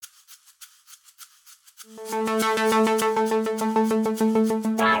I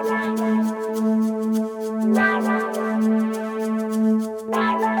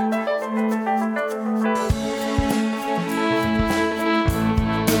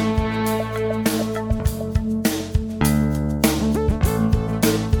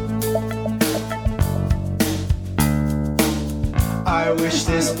wish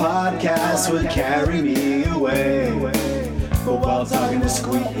this podcast would carry me away. But while talking to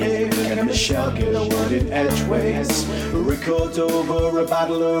Squeak, can Michelle get a word in edgeways? Record over a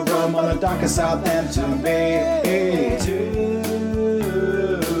bottle of rum on a dock of Southampton Bay. Too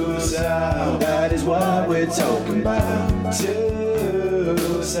south, that is what we're talking about.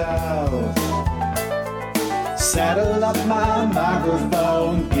 Too south. Saddle up my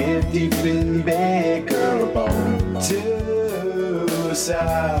microphone, get deep in Baker Bone. Too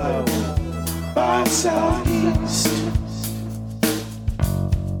south by southeast.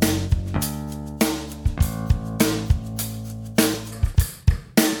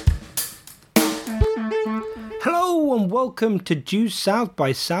 Hello and welcome to Due South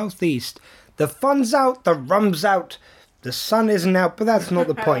by Southeast. The fun's out, the rum's out, the sun isn't out, but that's not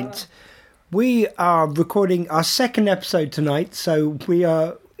the point. We are recording our second episode tonight, so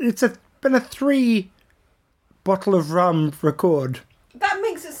it's been a 3 bottle of rum record. That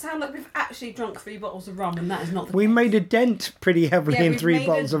makes it sound like we've actually drunk 3 bottles of rum, and that is not the case. We made a dent pretty heavily in 3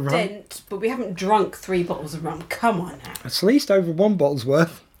 bottles of rum. Yeah, we've made a dent, but we haven't drunk 3 bottles of rum. Come on now. It's at least over 1 bottle's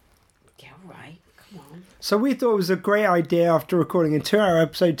worth. Yeah, all right. Come on. So we thought it was a great idea after recording a 2-hour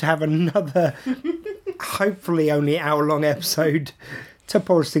episode to have another, hopefully only hour-long episode to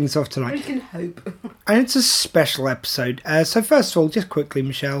polish things off tonight. We can hope. And it's a special episode. So first of all, just quickly,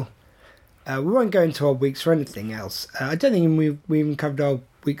 Michelle, we won't go into our weeks or anything else. I don't think we even covered our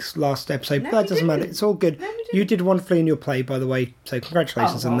week's last episode, but that doesn't matter. It's all good. No, you did wonderfully in your play, by the way, so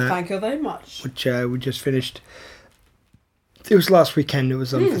congratulations on that. Thank you very much. Which we just finished. It was last weekend. It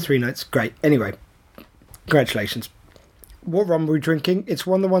was on for 3 nights. Great. Anyway, congratulations. What rum were we drinking? It's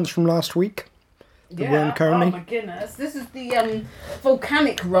one of the ones from last week. Currently. Oh my goodness. This is the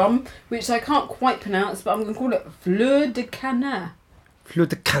volcanic rum, which I can't quite pronounce, but I'm going to call it Fleur de Canard. Fleur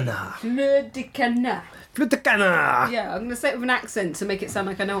de Canard. Fleur de Canard. Fleur de Canard. Yeah, I'm going to say it with an accent to make it sound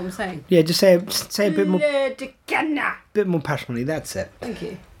like I know what I'm saying. Yeah, just say a bit more. Fleur de Canard. Bit more passionately. That's it. Thank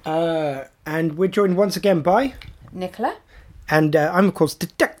you. And we're joined once again by Nicola. And I'm of course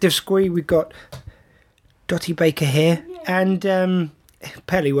Detective Squee. We've got Dottie Baker here, and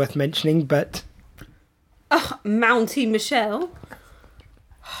barely worth mentioning, but Mountie Michelle.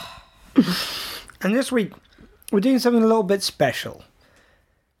 And this week we're doing something a little bit special.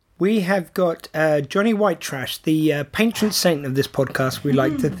 We have got Johnny Whitetrash, the patron saint of this podcast, we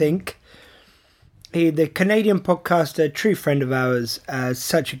like to think. The Canadian podcaster, true friend of ours,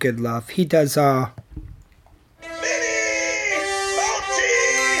 such a good laugh. He does our...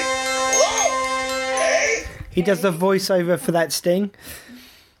 He does the voiceover for that sting.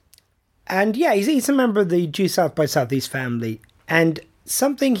 And yeah, he's a member of the Due South by Southeast family. And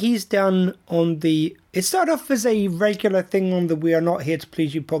something he's done on the... It started off as a regular thing on the We Are Not Here to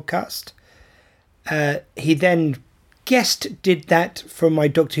Please You podcast. He then guest did that for my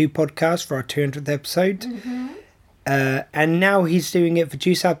Doctor Who podcast for our 200th episode. Mm-hmm. And now he's doing it for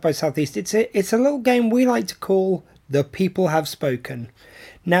Due South by Southeast. It's a little game we like to call The People Have Spoken.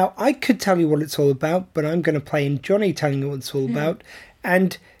 Now, I could tell you what it's all about, but I'm going to play in Johnny telling you what it's all about.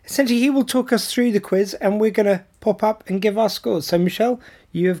 And essentially, he will talk us through the quiz, and we're going to pop up and give our scores. So, Michelle,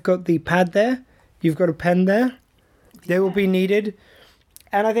 you have got the pad there. You've got a pen there. They will be needed.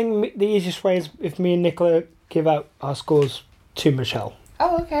 And I think the easiest way is if me and Nicola give out our scores to Michelle.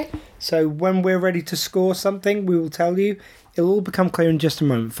 Oh, okay. So when we're ready to score something, we will tell you. It'll all become clear in just a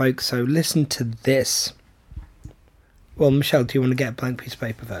moment, folks. So listen to this. Well, Michelle, do you want to get a blank piece of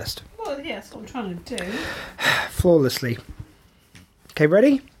paper first? Well, yeah, that's what I'm trying to do. Flawlessly. Okay,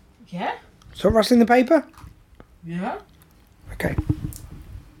 ready? Yeah. Stop rustling the paper? Yeah. Okay.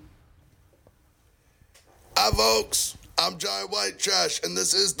 Hi, folks. I'm Johnny Whitetrash, and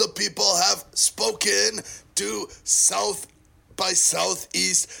this is The People Have Spoken, Due South by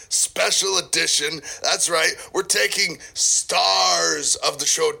Southeast Special Edition. That's right, we're taking stars of the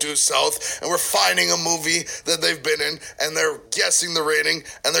show Due South, and we're finding a movie that they've been in, and they're guessing the rating,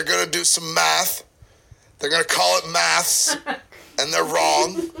 and they're going to do some math. They're going to call it maths, and they're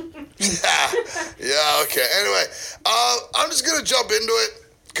wrong. Yeah, okay. Anyway, I'm just going to jump into it,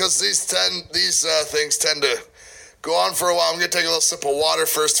 because these things tend to go on for a while. I'm going to take a little sip of water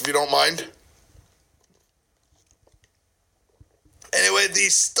first, if you don't mind. Anyway, the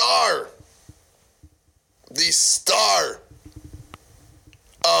star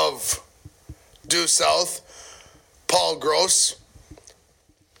of due south, Paul Gross,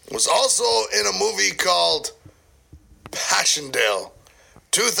 was also in a movie called Passchendaele,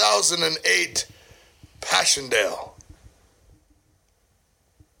 2008 Passchendaele.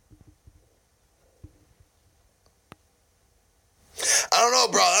 I don't know,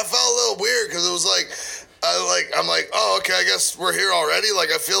 bro. That felt a little weird because it was like, I'm like, oh, okay, I guess we're here already. Like,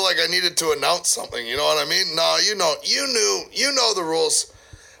 I feel like I needed to announce something. You know what I mean? No, you know the rules.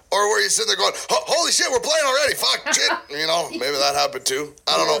 Or were you sitting there going, holy shit, we're playing already. Fuck, shit. You know, maybe that happened too.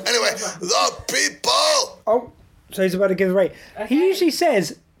 I don't know. Anyway, the people. Oh, so he's about to give the rate. Okay. He usually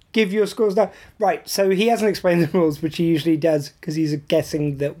says, give your scores now. Right, so he hasn't explained the rules, which he usually does, because he's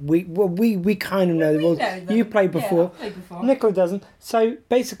guessing that we kind of know the rules. know them. You played before. Yeah, I've played before. Nicola doesn't. So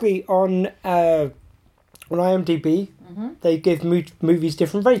basically on IMDb, they give movies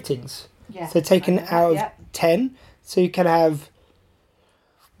different ratings. Yeah. So taken out of Yep. 10, so you can have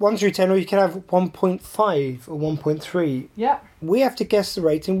 1 through 10, or you can have 1.5 or 1.3. Yep. We have to guess the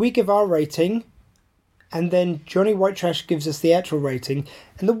rating. We give our rating, and then Johnny White Trash gives us the actual rating.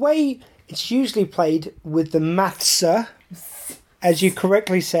 And the way it's usually played with the mathser, as you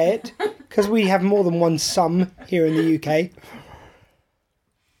correctly say it, because we have more than one sum here in the UK.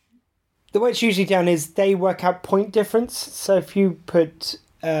 The way it's usually done is they work out point difference. So if you put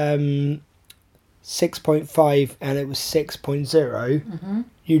 6.5 and it was 6.0,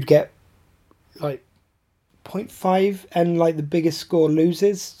 you'd get like 0.5, and like the biggest score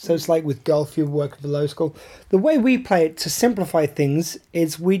loses. So it's like with golf, you work with the low score. The way we play it to simplify things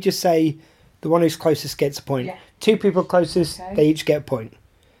is we just say the one who's closest gets a point. Yeah. 2 people closest, Okay. they each get a point.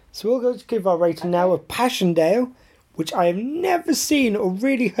 So we'll go to give our rating now of Passchendaele, which I have never seen or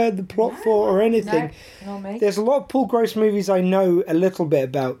really heard the plot for or anything. No, not me. There's a lot of Paul Gross movies I know a little bit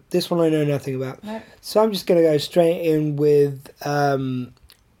about. This one I know nothing about. No. So I'm just going to go straight in with,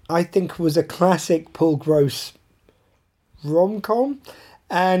 I think was a classic Paul Gross rom-com.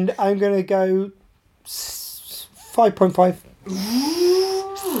 And I'm going to go 5.5.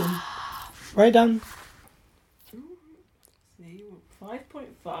 Right down.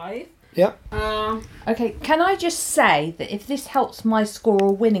 5.5. Yep. Okay, can I just say that if this helps my score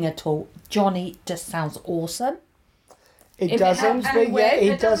or winning at all, Johnny just sounds awesome. It If it doesn't, helps but you yeah,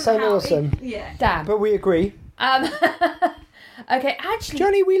 win, he does sound awesome. Yeah. Damn. But we agree. Okay, actually,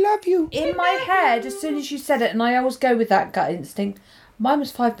 Johnny, we love you. in my head, as soon as you said it, and I always go with that gut instinct, mine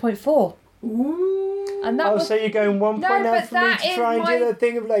was 5.4. Ooh. And that Oh, was... so you're going 1 point No, out but for me that to is try and my- do the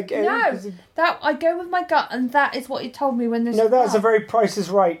thing of like... No, that I go with my gut, and that is what he told me when this. No, that's a was. very Price is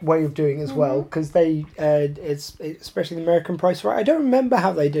Right way of doing it as well, because they, it's especially the American Price is Right. I don't remember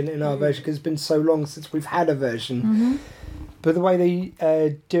how they did it in our version, because it's been so long since we've had a version. But the way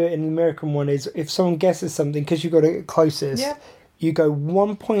they do it in the American one is if someone guesses something, because you've got it closest, Yep. you go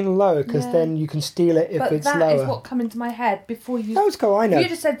 1 point lower, because Yeah. then you can steal it if But it's that lower. is what come into my head before you. That was cool, I know. If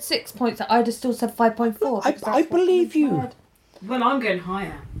you'd have said 6 points, I'd have still said 5.4. I because that's what believe come into you. my head. Well, I'm going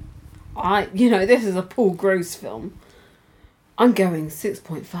higher. This is a Paul Gross film. I'm going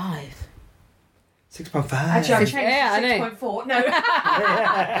 6.5. 6.5. Actually, I changed Yeah, I to know. 6.4. No,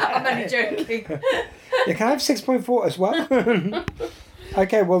 I'm only joking. You can have 6.4 as well.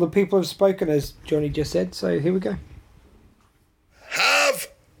 Okay, well, the people have spoken, as Johnny just said, so here we go. Have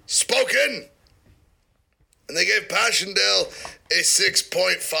spoken. And they gave Passchendaele a 6.5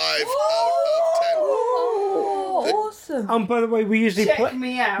 out of 10. Oh, awesome. By the way, we usually Check play.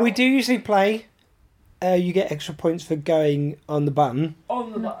 me out. We do usually play. You get extra points for going on the button.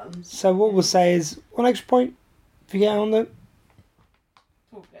 On the buttons. So what we'll say is 1 extra point if you get on the.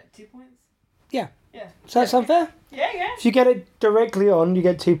 We'll get 2 points. Yeah. Yeah. Does that sound fair? Yeah. If you get it directly on, you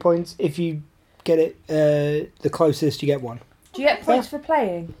get 2 points. If you get it the closest, you get 1. Do you get points for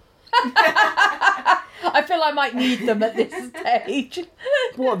playing? I feel I might need them at this stage.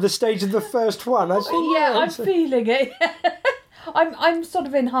 What, the stage of the first one? Yeah, I'm feeling it. I'm sort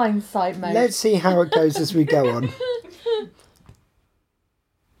of in hindsight mode. Let's see how it goes as we go on.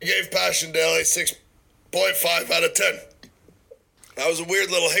 You gave Passchendaele a 6.5 out of 10. That was a weird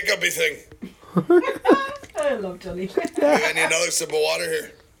little hiccupy thing. I love Johnny. I need another sip of water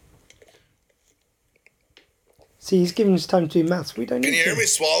here. See, he's giving us time to do maths. We don't Can need you hear to. me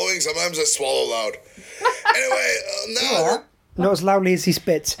swallowing? Sometimes I swallow loud. Anyway, now we're Not as loudly as he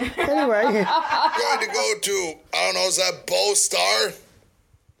spits. Anyway, going to go to, I don't know, is that Bo Starr?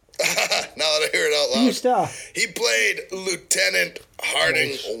 Now that I hear it out you loud. star. He played Lieutenant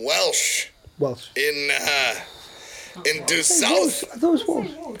Harding Welsh Welsh. in Due South. I thought it was Welsh.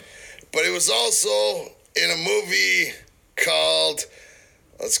 But he was also in a movie called,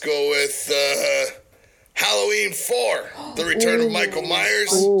 let's go with Halloween 4, The Return of Michael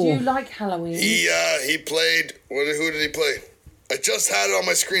Myers. Do you like Halloween? He played, who did he play? I just had it on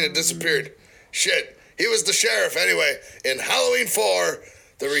my screen, it disappeared. Shit, he was the sheriff anyway, in Halloween 4,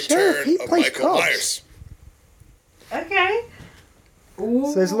 The Return of Michael Myers. Okay.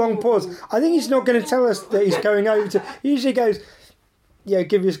 So there's a long pause. I think he's not going to tell us that he's going over to... He usually goes, yeah,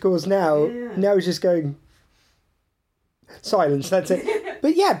 give your scores now. Yeah. Now he's just going... Silence, that's it.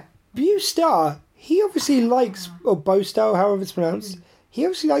 But yeah, Bustar, he obviously likes... Or Bostar, however it's pronounced. He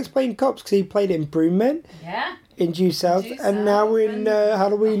obviously likes playing cops because he played it in Broom Men. Yeah. In Due South. And now in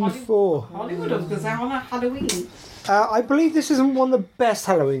Halloween 4. Hollywood, I was going to say, on Halloween. I believe this isn't one of the best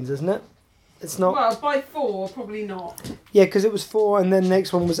Halloweens, isn't it? It's not. Well, by 4, probably not. Yeah, because it was 4 and then the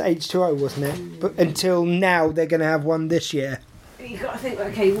next one was H2O, wasn't it? But until now, they're going to have one this year. You've got to think,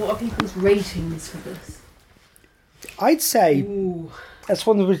 okay, what are people's ratings for this? I'd say that's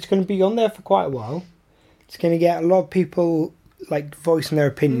one that's going to be on there for quite a while. It's going to get a lot of people like voicing their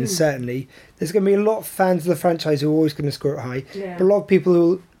opinions, certainly. There's going to be a lot of fans of the franchise who are always going to score it high. Yeah. But a lot of people who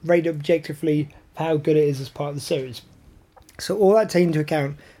will rate objectively how good it is as part of the series. So all that taken into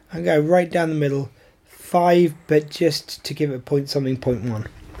account, I go right down the middle, 5, but just to give it 0.1.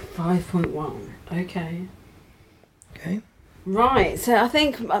 5.1. Okay. Okay. Right. So I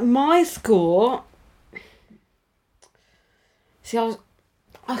think my score. See, I was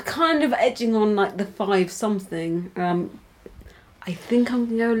kind of edging on like the 5 something. I think I'm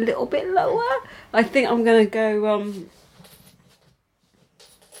gonna go a little bit lower. I think I'm gonna go.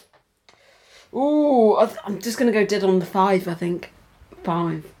 I'm just gonna go dead on the 5. I think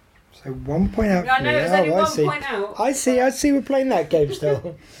 5. So 1 point out. I know it's only 1 see. point out. I see. We're playing that game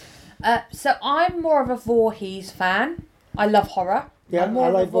still. So I'm more of a Voorhees fan. I love horror. Yeah, I'm more I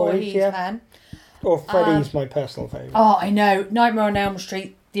of like a Voorhees Voorhees, yeah. fan. Or Freddy's my personal favourite. Oh, I know. Nightmare on Elm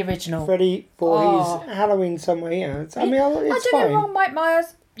Street, the original. Freddy, Voorhees, Halloween somewhere. Yeah, it's I fine. don't get me wrong, Mike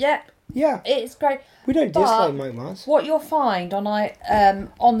Myers. Yeah, Yeah, it's great. we don't But dislike Mike Myers. What you'll find on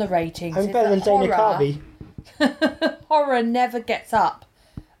the ratings I'm is better than that Dana Carvey. horror never gets up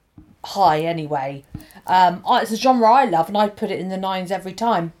high anyway. It's a genre I love and I'd put it in the 9s every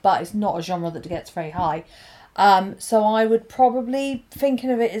time, but it's not a genre that gets very high. So I would probably,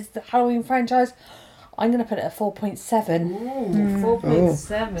 thinking of it as the Halloween franchise, I'm going to put it at 4.7.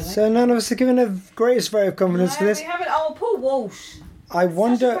 4.7. So none of us are given the greatest vote of confidence for No, this. we haven't. Oh, Paul Walsh. I Such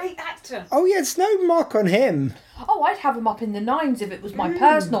wonder... a great actor. Oh yeah, it's no mark on him. Oh, I'd have him up in the 9s if it was my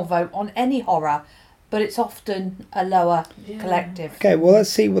personal vote on any horror, but it's often a lower collective. Okay, well let's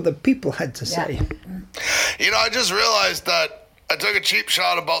see what the people had to say. You know, I just realized that I took a cheap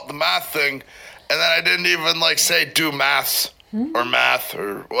shot about the math thing, and then I didn't even say do maths or math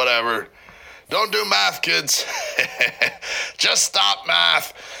or whatever. Don't do math, kids. Just stop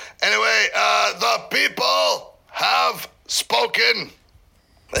math. Anyway, the people have spoken.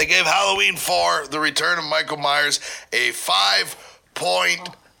 They gave Halloween 4, The Return of Michael Myers, a 5.9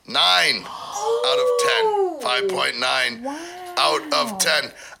 out of 10. 5.9 out of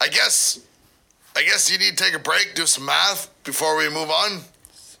 10. I guess you need to take a break, do some math before we move on.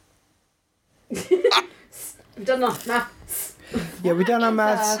 Done enough maths. Yeah, we done our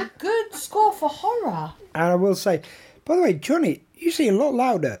maths. A good score for horror. And I will say, by the way, Johnny, usually a lot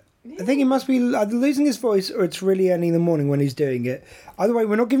louder. I think he must be either losing his voice or it's really early in the morning when he's doing it. Either way,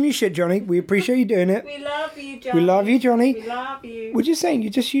 we're not giving you shit, Johnny. We appreciate you doing it. We love you, Johnny. We love you, Johnny. We love you. We're just saying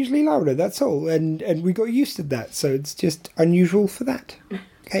you're just usually louder, that's all. And we got used to that, so it's just unusual for that.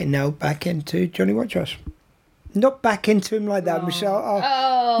 Okay, now back into Johnny White Trash. Not back into him like that, Michelle.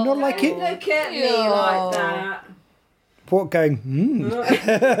 Oh, not like it. Look at me like that. What going?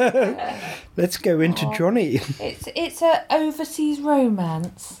 Let's go into Johnny. It's a overseas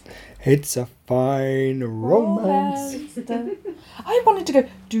romance. It's a fine romance. I wanted to go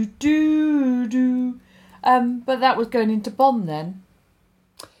do do do, but that was going into Bond then.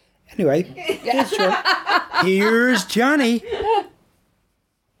 Anyway, here's Johnny.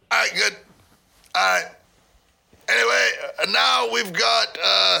 All right, good. All right. Anyway, now we've got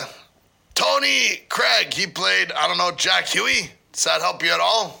Tony Craig. He played, Jack Huey. Does that help you at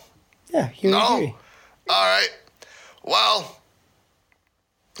all? Yeah, Huey. No? Huey. All right. Well,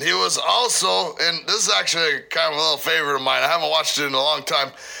 he was also, and this is actually kind of a little favorite of mine. I haven't watched it in a long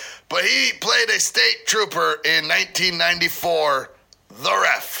time. But he played a state trooper in 1994, The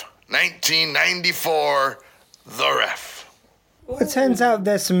Ref. 1994, The Ref. Well, it turns out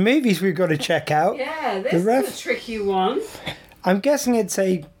there's some movies we've got to check out. Yeah, this The is Ref. a tricky one. I'm guessing it's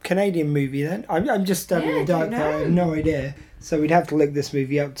a Canadian movie then. I'm just stuck in the dark there. I have no idea. So we'd have to look this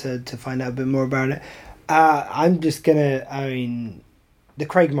movie up to find out a bit more about it. I'm just going to, the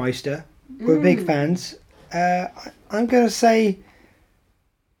Craig Meister. We're big fans. I'm going to say...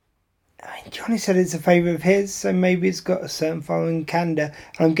 I mean, Johnny said it's a favourite of his, so maybe it's got a certain following candor.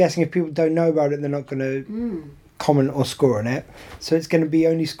 And I'm guessing if people don't know about it, they're not going to comment or score on it. So it's going to be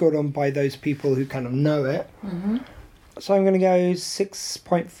only scored on by those people who kind of know it. Mm-hmm. So I'm going to go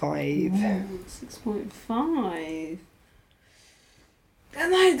 6.5. 6.5.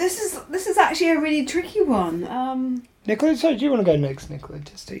 No, this is actually a really tricky one. Nicola, so do you want to go next, Nicola?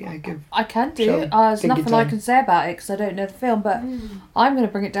 Just to give. I can do. Sure. There's Think nothing your I time. can say about it because I don't know the film, but I'm going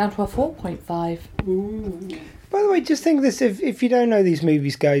to bring it down to a 4.5. By the way, just think of this: if you don't know these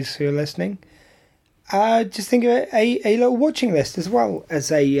movies, guys who are listening, just think of it a little watching list as well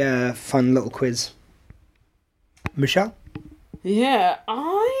as a fun little quiz. Michelle? Yeah,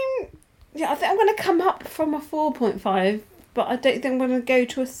 I think I'm going to come up from a 4.5, but I don't think I'm going to go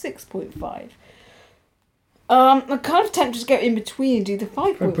to a 6.5. I'm kind of tempted to go in between and do the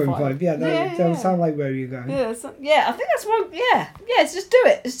 5.5. 5.5, yeah, that doesn't sound like where you're going. Yeah, I think that's one. Yeah, let's just do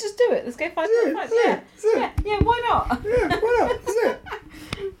it. Let's go 5.5. Yeah, why not? Yeah, why not? That's it.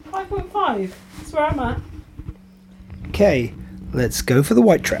 5.5. That's where I'm at. Okay, let's go for the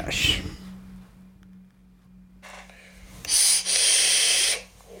white trash.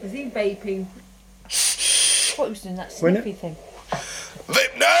 Is he vaping? I thought he was doing that When sniffy thing.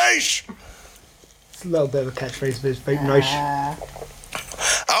 Vape Nash! It's a little bit of a catchphrase, but it's very nice. I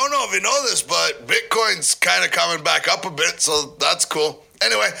don't know if you know this, but Bitcoin's kind of coming back up a bit, so that's cool.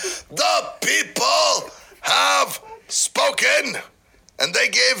 Anyway, the people have spoken, and they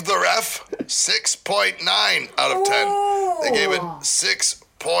gave the ref 6.9 out of 10. They gave it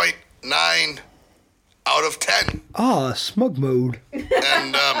 6.9 out of 10. Ah, smug mode.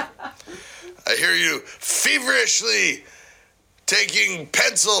 And I hear you feverishly taking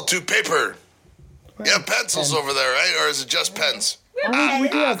pencil to paper. You have pencils over there, right? Or is it just pens? We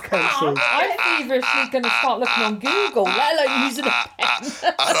do have pencils. I'm feverishly going to start looking on Google, let alone using a pen.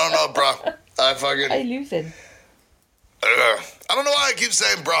 I don't know, bro. Hey, losing. I don't know why I keep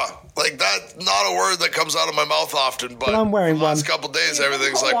saying bra. Like, that's not a word that comes out of my mouth often, but I'm wearing the last one. couple days,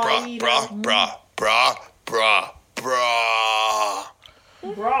 everything's like bra. Bra.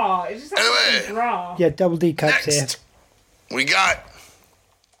 It just Anyway. bra. Yeah, double D cups here. Next, we got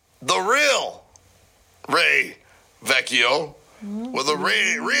the real Ray Vecchio. With a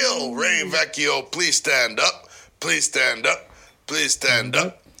real Ray Vecchio. Please stand up. Please stand up. Please stand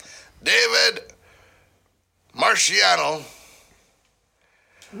up. David Marciano.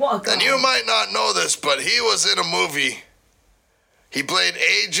 What a guy. And you might not know this, but he was in a movie. He played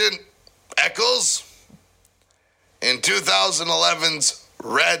Agent Eccles in 2011's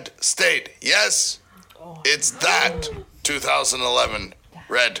Red State. Yes, it's that 2011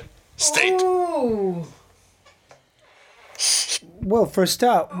 Red State. Ooh. Well, for a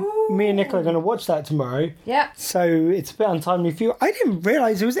start, me and Nicola are going to watch that tomorrow. Yep. So it's a bit untimely for you. I didn't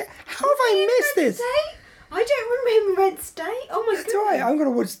realise it was it. How have I missed this? I don't remember Red State. Oh my It's all right. I'm going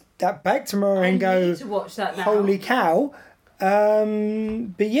to watch that back tomorrow and I go, need to watch that now. holy cow.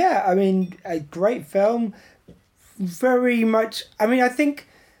 But yeah, I mean, a great film. Very much. I mean, I think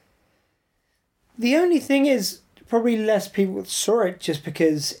the only thing is probably less people saw it just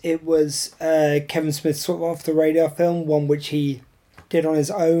because it was Kevin Smith's sort of off the radar film, one which he did on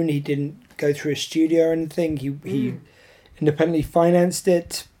his own. He didn't go through a studio or anything. He independently financed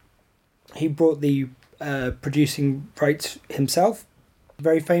it. He brought the producing rights himself,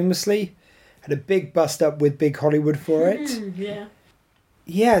 very famously. Had a big bust up with Big Hollywood for it. Yeah.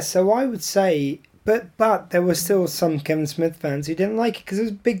 Yeah, so I would say, but there were still some Kevin Smith fans who didn't like it because it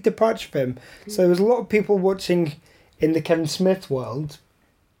was a big departure for him. So there was a lot of people watching in the Kevin Smith world,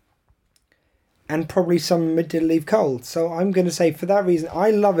 and probably some did leave cold. So I'm going to say for that reason,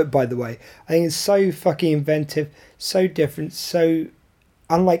 I love it, by the way. I think it's so fucking inventive, so different, so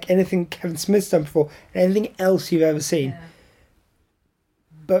unlike anything Kevin Smith's done before, anything else you've ever seen. Yeah.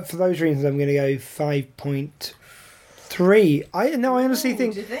 But for those reasons, I'm going to go 5.3. I honestly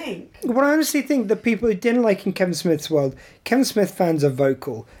think... What do you think? Well, I honestly think the people who didn't like in Kevin Smith's world, Kevin Smith fans are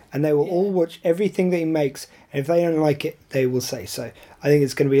vocal, and they will all watch everything that he makes, and if they don't like it, they will say so. I think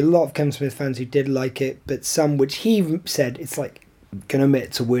it's going to be a lot of Kevin Smith fans who did like it, but some which he said, it's like, can admit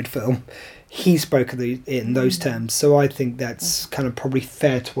it's a weird film. He spoke of it in those terms, so I think that's kind of probably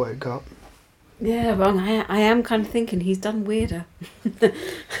fair to what it got. Yeah, but I am kind of thinking he's done weirder. Since,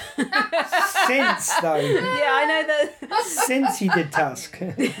 though. Yeah, I know that. Since he did Tusk.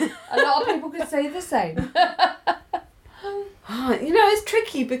 A lot of people could say the same. It's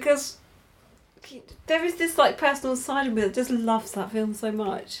tricky because there is this like personal side of me that just loves that film so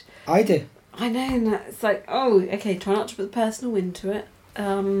much. I do. I know, and it's like, oh, okay, try not to put the personal into it.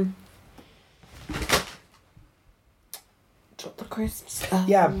 Chocolate crisps.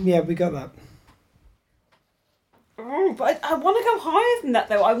 Yeah, we got that. Oh, but I want to go higher than that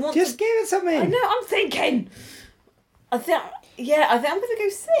though. I want Just to... give it something. I know. I'm thinking. I think I'm gonna go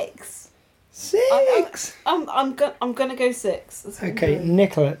 6. 6. I'm gonna go 6. That's what I'm Okay, doing.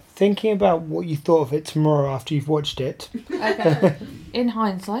 Nicola, thinking about what you thought of it tomorrow after you've watched it. Okay. In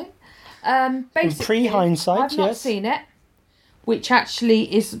hindsight. Basically, pre-hindsight, I've not yes. seen it, which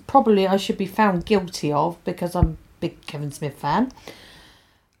actually is probably I should be found guilty of because I'm a big Kevin Smith fan.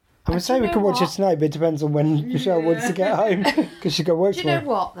 I would And say do we you can know watch it what? tonight, but it depends on when Michelle wants to get home because she got work Do you know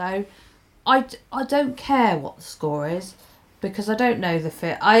tomorrow. what though? I don't care what the score is because I don't know the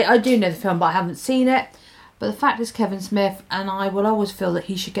film. I do know the film, but I haven't seen it. But the fact is Kevin Smith, and I will always feel that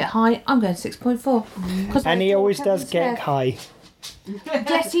he should get high. I'm going 6.4. And he always does get high.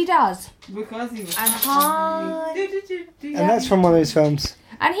 Yes, he does. Because he was And high. And that's from one of those films.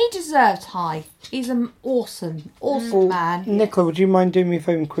 And he deserves high. He's an awesome man. Nicola, would you mind doing me a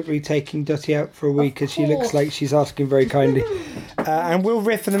favour and quickly taking Dottie out for a week because she looks course. like she's asking very kindly. And we'll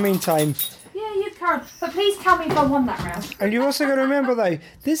riff in the meantime. Yeah, you can. But please tell me if I won that round. And you also got to remember though,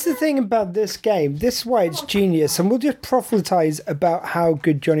 this is the thing about this game. This is why it's genius, and we'll just proselytise about how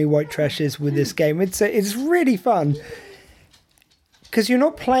good Johnny White Trash is with this game. It's really fun because you're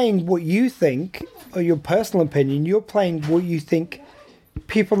not playing what you think or your personal opinion. You're playing what you think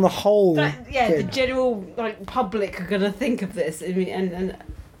people in the whole. the did. general public are gonna think of this. I mean, and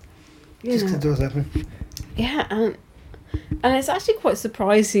you Just know. because the door's open. Yeah, and it's actually quite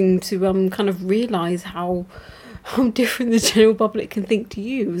surprising to kind of realise how different the general public can think to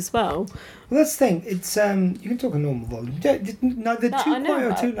you as well. Well, that's the thing. It's you can talk a normal volume. Neither No, too I know, quiet or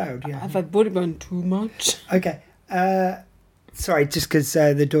but too loud. Yeah. Have I brought it on too much? Okay. Sorry, just because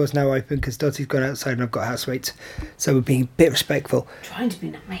the door's now open because Dottie's gone outside and I've got housemates, so we're being a bit respectful. Trying to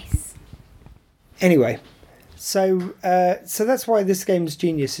be nice. Anyway, so that's why this game's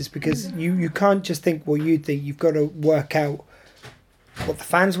genius is because you can't just think what you think. You've got to work out what the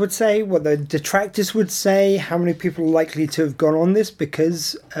fans would say, what the detractors would say, how many people are likely to have gone on this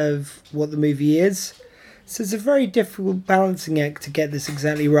because of what the movie is. So it's a very difficult balancing act to get this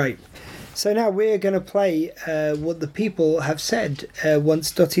exactly right. So now we're going to play what the people have said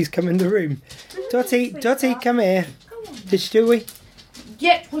once Dottie's come in the room. Dottie, come here. Did she do we?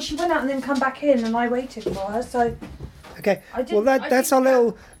 Yeah, well, she went out and then come back in, and I waited for her. So Okay. I didn't- Well, I that's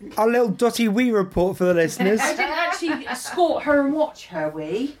didn't- our little Dottie Wee report for the listeners. I didn't actually escort her and watch her.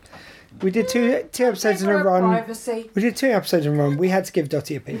 We We did two episodes in a her run. privacy. We did 2 episodes in a run. We had to give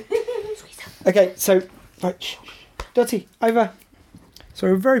Dottie a pee. Okay, so right, shh. Dottie, over. So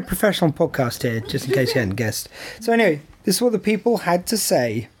we're a very professional podcast here, just in case you hadn't guessed. So anyway, this is what the people had to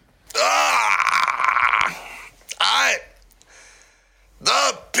say.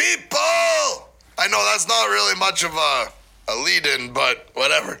 The people! I know that's not really much of a lead-in, but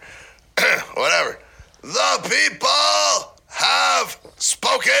whatever. Whatever. The people have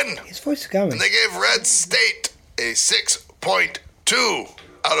spoken! His voice is going. And they gave Red State a 6.2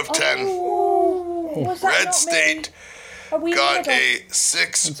 out of 10. Oh, was that Red not State me? Are we got in a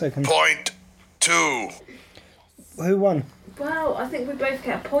second. 6.2. Who won? Well, I think we both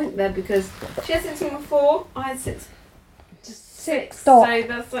get a point there because she had 6.4, I had 6. Just 6. Dot. So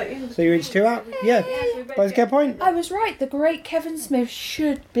that's like. So you each 2 out? Yeah. we both Both get a point? I was right. The great Kevin Smith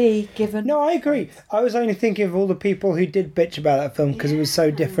should be given. No, I agree. I was only thinking of all the people who did bitch about that film because it was so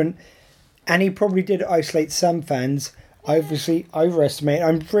different. And he probably did isolate some fans. I obviously overestimate.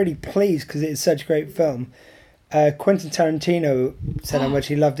 I'm really pleased because it's such a great film. Quentin Tarantino said how much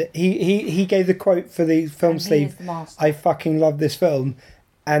he loved it. He gave the quote for the film And he sleeve, is the master. I fucking love this film.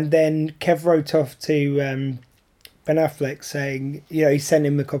 And then Kev wrote off to Ben Affleck saying, he sent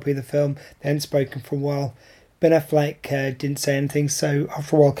him a copy of the film. They hadn't spoken for a while. Ben Affleck didn't say anything. So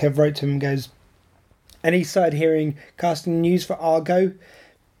after a while, Kev wrote to him and goes, and he started hearing casting news for Argo,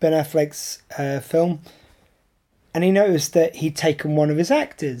 Ben Affleck's film. And he noticed that he'd taken one of his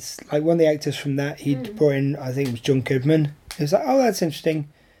actors. Like one of the actors from that, he'd brought in, I think it was John Goodman. He was like, oh, that's interesting.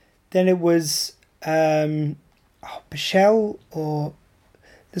 Then it was Michelle, or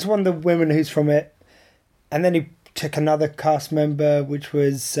there's one of the women who's from it. And then he took another cast member, which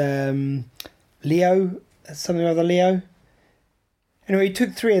was Leo, something or other Leo. Anyway, he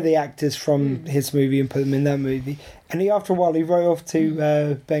took 3 of the actors from his movie and put them in that movie. And after a while, he wrote off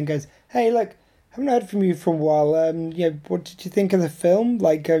to Ben, goes, hey, look, haven't heard from you for a while. What did you think of the film?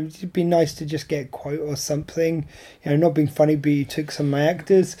 Like, it'd be nice to just get a quote or something. Not being funny, but you took some of my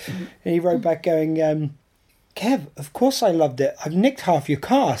actors. And he wrote back going, Kev, of course I loved it. I've nicked half your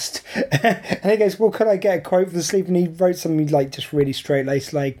cast. And he goes, well, could I get a quote for the sleep? And he wrote something like just really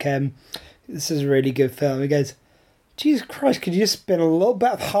straight-laced, like, this is a really good film. He goes, Jesus Christ, could you just spin a little bit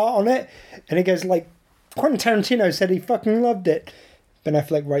of heart on it? And he goes like, Quentin Tarantino said he fucking loved it. Ben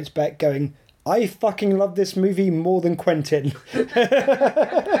Affleck writes back going, I fucking love this movie more than Quentin.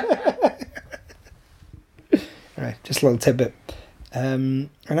 Alright, just a little tidbit.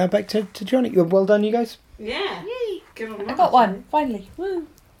 And now back to Johnny. Well done, you guys. Yeah. Yay. Good on I got one, finally. Woo.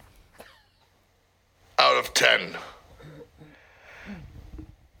 Out of 10.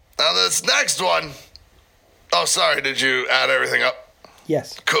 Now this next one. Oh, sorry, did you add everything up?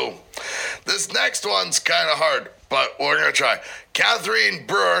 Yes. Cool. This next one's kind of hard, but we're going to try. Catherine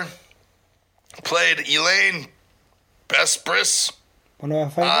Brewer played Elaine Bespris. One of our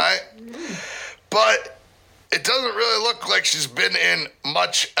favourites. But it doesn't really look like she's been in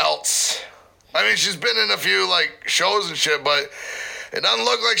much else. I mean, she's been in a few, like, shows and shit, but it doesn't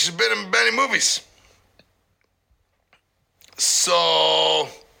look like she's been in many movies. So,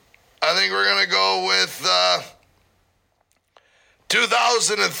 I think we're going to go with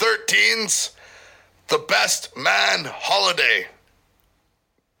 2013's The Best Man Holiday.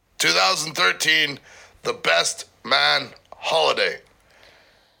 2013, The Best Man Holiday.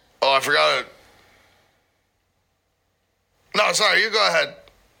 Oh, I forgot it. No, sorry, you go ahead.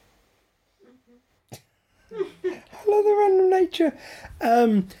 I love the random nature.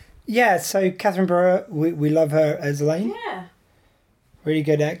 Yeah, so Catherine Brewer, we love her as Elaine. Yeah. Really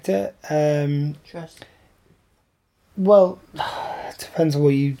good actor. Trust. Well, it depends on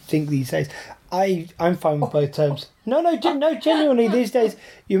what you think these days. I'm fine with both terms. No, genuinely, these days,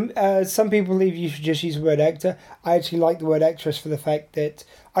 some people believe you should just use the word actor. I actually like the word actress for the fact that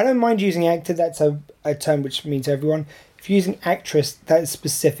I don't mind using actor. That's a term which means everyone. If you're using actress, that is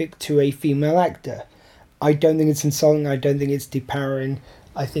specific to a female actor. I don't think it's insulting. I don't think it's depowering.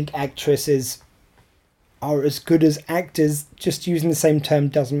 I think actresses are as good as actors. Just using the same term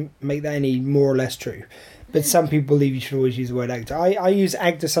doesn't make that any more or less true. But some people believe you should always use the word actor. I use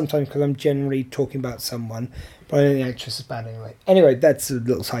actor sometimes because I'm generally talking about someone, but I don't think actress is bad anyway. Anyway, that's a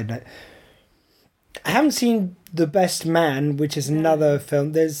little side note. I haven't seen The Best Man, which is another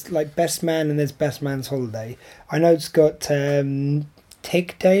film. There's like Best Man and there's Best Man's Holiday. I know it's got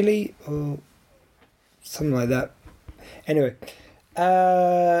Tig Daly or something like that. Anyway,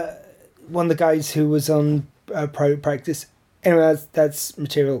 one of the guys who was on Private Practice. Anyway, that's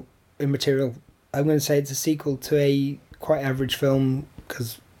immaterial. I'm going to say it's a sequel to a quite average film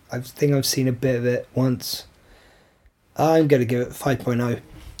because I think I've seen a bit of it once. I'm going to give it 5.0.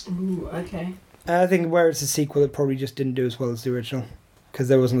 Ooh, okay. I think where it's a sequel, it probably just didn't do as well as the original because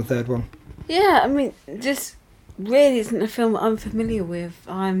there wasn't a third one. Yeah, I mean, this really isn't a film I'm familiar with.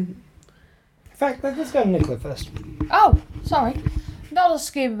 In fact, let's go to Nicola first. Oh, sorry. Not a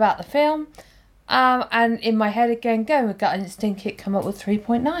scoop about the film. And in my head again, going with gut instinct, it come up with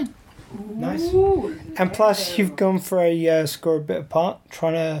 3.9. Nice. Ooh, And plus, you've gone for a score a bit apart,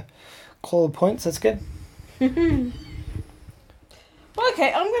 trying to call the points. That's good. Okay,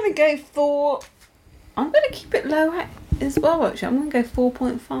 I'm going to keep it low as well, actually. I'm going to go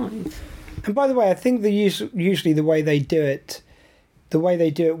 4.5. And by the way, I think usually the way they do it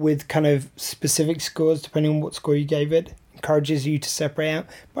with kind of specific scores, depending on what score you gave it, encourages you to separate out.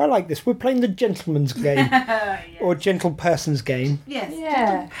 But I like this. We're playing the gentleman's game. Yes. Or gentle person's game. Yes.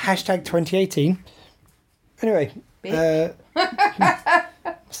 Yeah. Hashtag 2018. Anyway.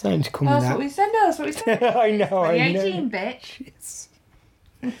 Starting to call me That's that. what we said. No, that's what we said. I know. 2018, bitch. Yes.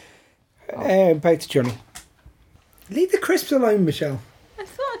 Back to Johnny. Leave the crisps alone, Michelle. I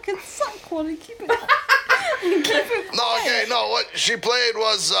thought I could suck one and keep it. No, what she played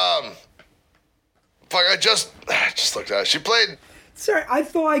was, fuck, I just looked at it. She played, Sorry, I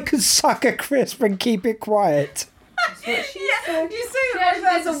thought I could suck a crisp and keep it quiet. Yeah, you say She that actually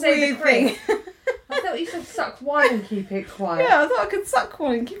that's did a say the weird thing. I thought you said suck wine and keep it quiet. Yeah, I thought I could suck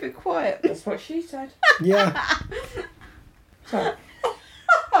one and keep it quiet. That's what she said. Yeah. Sorry.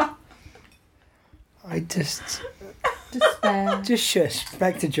 I just Despair. shush.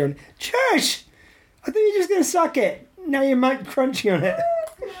 Back to Johnny. Shush! I thought you were just going to suck it. Now you're crunching on it.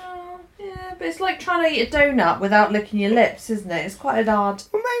 Yeah, but it's like trying to eat a donut without licking your lips, isn't it? It's quite an hard.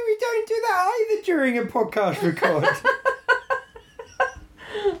 Well, maybe don't do that either during a podcast record.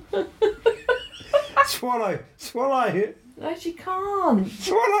 Swallow. No, she can't.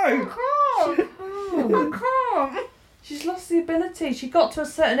 Swallow. I can't. She's lost the ability. She got to a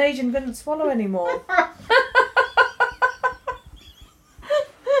certain age and couldn't swallow anymore.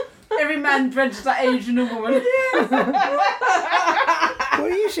 Every man dreads that age in a woman. Well,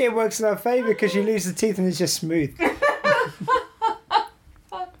 usually it works in our favour because you lose the teeth and it's just smooth.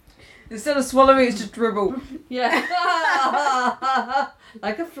 Instead of swallowing, it's just dribble. Yeah.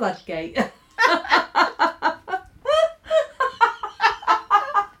 Like a floodgate.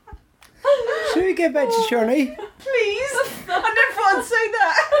 get back to Johnny. Please. I never thought I'd say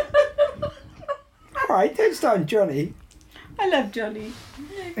that. All right, don't start on Johnny. I love Johnny.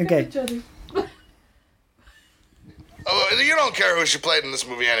 Okay. Johnny. Oh, you don't care who she played in this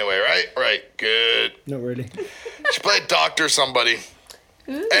movie anyway, right? Right, good. Not really. She played Doctor somebody.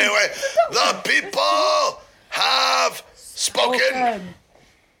 Anyway, the people have spoken.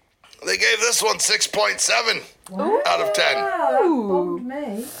 They gave this one 6.7 out of 10. That bombed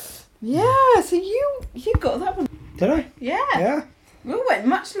me. Yeah, so you got that one. Did I? Yeah. Yeah. We all went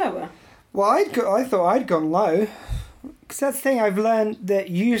much lower. Well, I thought I'd gone low. Because that's the thing, I've learned that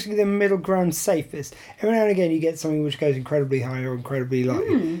usually the middle ground's safest. Every now and again you get something which goes incredibly high or incredibly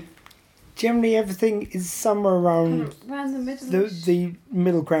low. Generally everything is somewhere around Around the middle. the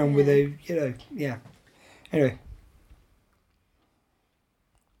middle ground with a, yeah. Anyway.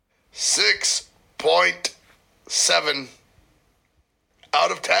 6.7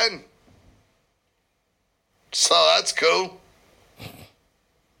 out of 10. So that's cool.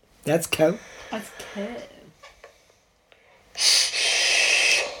 That's cool. That's cool.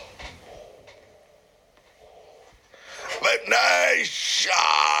 Nation.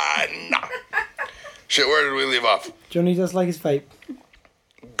 Shit, where did we leave off? Johnny does like his vape.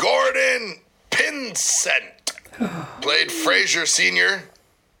 Gordon Pinsent played Fraser Sr.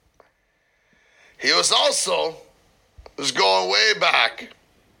 He was also, going way back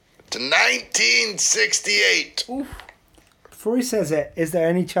to 1968. Before he says it, is there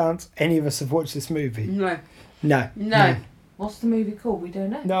any chance any of us have watched this movie? No. No. What's the movie called? We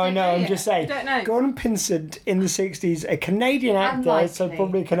don't know. No, I know, I'm just saying. Don't know. Gordon Pinsent in the 60s, a Canadian actor, so Unlikely.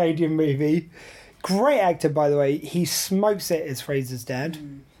 probably a Canadian movie. Great actor, by the way. He smokes it as Fraser's dad.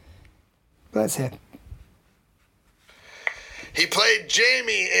 But that's it. He played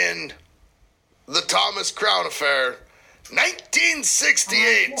Jamie in The Thomas Crown Affair,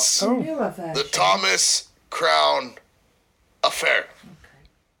 1968's The newer version. The Thomas Crown Affair.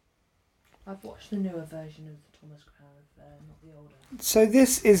 I've watched the newer version of the Thomas Crown Affair, not the older. So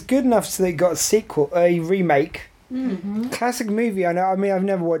this is good enough so they got a remake. Classic movie, I know. I mean, I've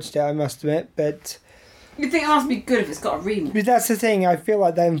never watched it, I must admit, but You think it must be good if it's got a remake? that's the thing. I feel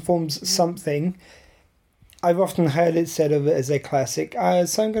like that informs something. I've often heard it said of it as a classic. So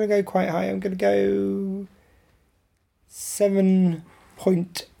I'm going to go quite high. I'm going to go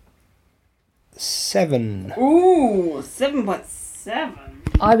 7.7. Ooh, 7.7.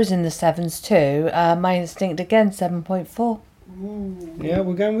 I was in the sevens too. My instinct again, 7.4. Yeah,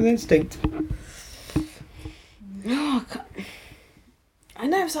 we're going with instinct. Oh, I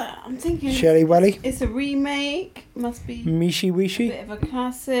know, so I'm thinking Shirley Welly, it's a remake, must be Mishi a Wishi, bit of a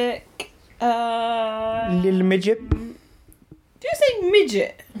classic. Little Midget. Do you say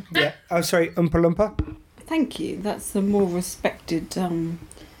midget? Yeah. Oh, sorry, Oompa Loompa. Thank you, that's a more respected term.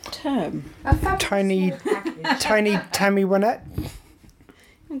 Tiny Tammy Wynette.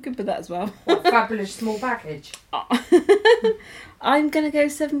 I'm good with that as well. What fabulous small package. I'm going to go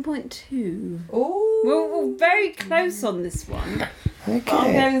 7.2. Oh. We're very close on this one. I'm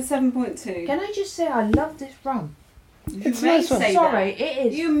Okay. going 7.2. Can I just say I love this rum? It's You a may nice one. say Sorry, that. it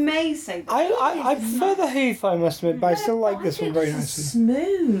is. You may say that. I prefer the hoof, I must admit, but I still like this one very It's nicely.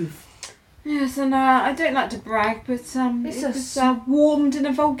 smooth. Yes, and I don't like to brag, but it was warmed in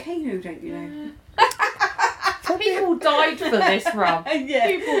a volcano, don't you know? People died for this rum. Yeah.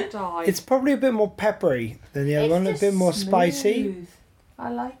 People died. It's probably a bit more peppery than the other one, a just bit more spicy. smooth. I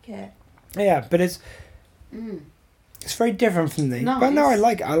like it. Yeah, but it's very different from these. But no, I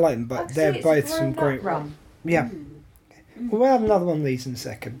like them, but they're both some great rum. Yeah. We'll have another one of these in a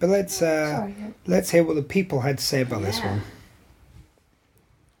second, but let's hear what the people had to say about this one.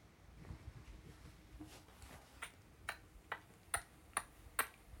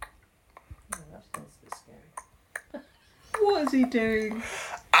 What is he doing?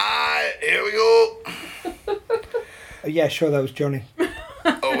 Here we go. Oh, yeah, sure, that was Johnny.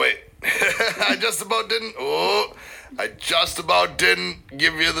 Oh, wait. I just about didn't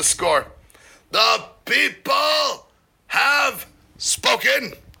give you the score. The people have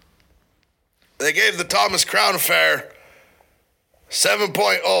spoken. They gave the Thomas Crown Affair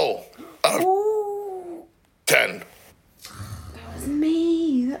 7.0 out of 10. That was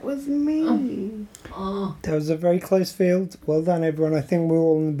me. That was a very close field. Well done, everyone. I think we're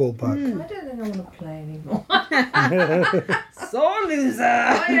all in the ballpark. I don't think I want to play anymore. Sore loser.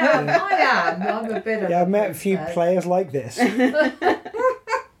 I am. I'm a bit of Yeah, I've met a few players like this.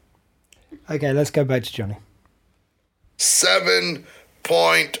 Okay, let's go back to Johnny.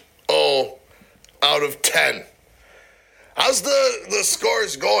 7.0 out of 10. How's the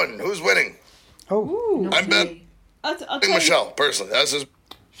scores going? Who's winning? Oh, Ooh, I'm betting I'll tell Michelle, personally. That's just...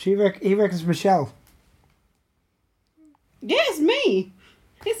 He reckons Michelle. Yeah, it's me.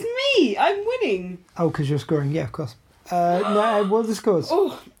 It's me. I'm winning. Oh, because you're scoring. Yeah, of course. No, what are the scores?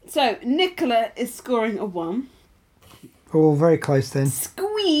 Oh, so Nicola is scoring a 1. Oh, very close then.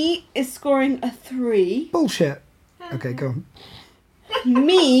 Squee is scoring a 3. Bullshit. Okay, go on.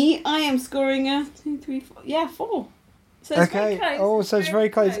 Me, I am scoring a 2, 3, 4. Yeah, 4. So it's Okay. very close. Oh, so it's very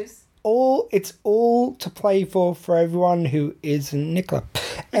close. It's all to play for everyone who isn't Nicola.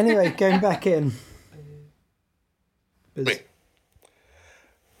 Anyway, going back in. Me.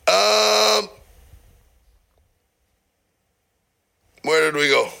 Where did we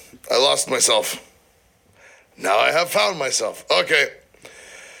go? I lost myself. Now I have found myself. Okay.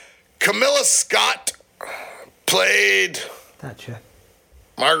 Camilla Scott played Thatcher.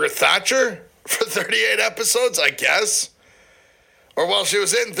 Margaret Thatcher for 38 episodes, I guess. Or, well, she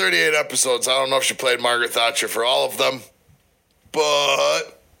was in 38 episodes. I don't know if she played Margaret Thatcher for all of them.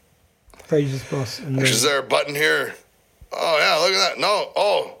 But... Fraser's boss. And Is there a button here? Oh, yeah, look at that. No,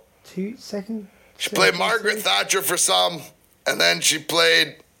 oh. 2 seconds? She played Margaret Thatcher for some, and then she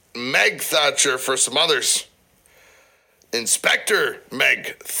played Meg Thatcher for some others. Inspector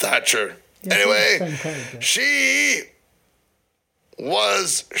Meg Thatcher. Yeah, Anyway, same character. she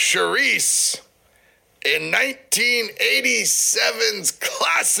was Charisse in 1987's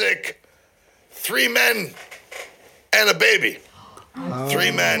classic 3 Men and a Baby.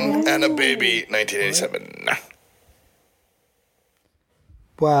 3 Men and a Baby, 1987.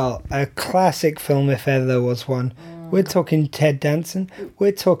 Well, a classic film if ever there was one. We're talking Ted Danson.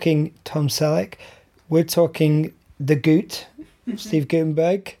 We're talking Tom Selleck. We're talking The Goot, Steve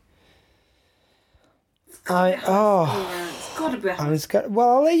Guttenberg. It's gotta be. Well,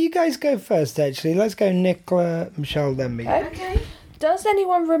 I'll let you guys go first, actually. Let's go Nicola, Michelle, then me. Okay. Does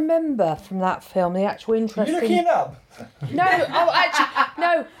anyone remember from that film the actual interesting... You're looking it up? No,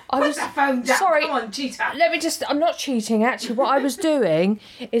 no, I was... Phone down. Sorry. Come on, cheater. I'm not cheating, actually. What I was doing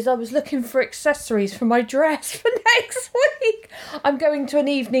is I was looking for accessories for my dress for next week. I'm going to an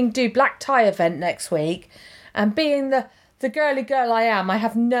evening do black tie event next week, and being the girly girl I am, I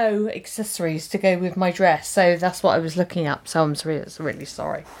have no accessories to go with my dress, so that's what I was looking up, so I'm really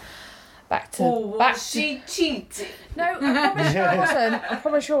sorry. She cheated. No, I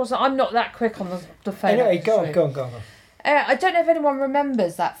promise sure it wasn't. I'm not that quick on the phone. Anyway, go on. I don't know if anyone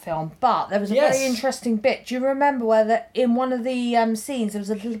remembers that film, but there was a very interesting bit. Do you remember where in one of the scenes there was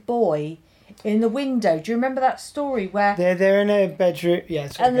a little boy in the window? Do you remember that story where they're in a bedroom?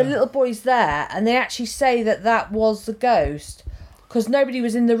 Yes. And the little boy's there, and they actually say that was the ghost because nobody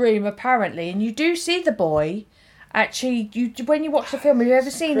was in the room apparently, and you do see the boy. Actually, when you watch the film, have you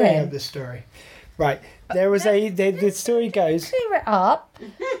ever seen him? The story, right? There was the story goes. Clear it up.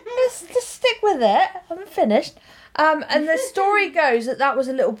 Just stick with it. I'm finished. And the story goes that was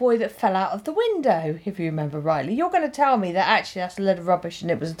a little boy that fell out of the window, if you remember rightly. You're going to tell me that actually that's a load of rubbish and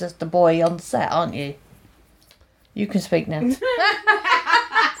it was just a boy on set, aren't you? You can speak now.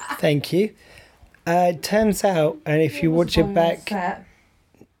 Thank you. It turns out, and if you watch it back, may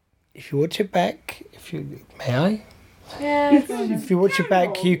I? Yeah. If you watch it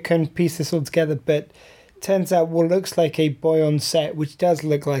back, you can piece this all together. But turns out, what looks like a boy on set, which does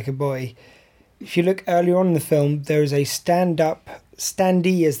look like a boy. If you look earlier on in the film, there is a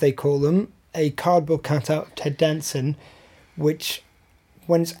standee as they call them, a cardboard cutout of Ted Danson, which,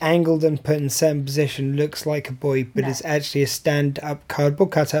 when it's angled and put in a certain position, looks like a boy, but it's actually a stand-up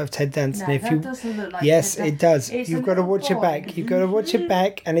cardboard cutout of Ted Danson. No, that doesn't look like yes, Ted it does. It's You've a got to little watch it boy. back. You've got to watch it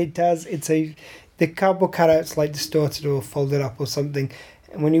back, and it does. The cardboard cutout's like distorted or folded up or something.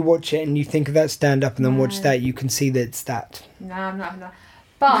 And when you watch it and you think of that stand-up and then watch that, you can see that it's that. No, I'm not.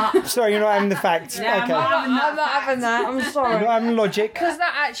 But Sorry, you're not having the facts. No, okay. I'm not having that. I'm sorry. You're not having logic. Because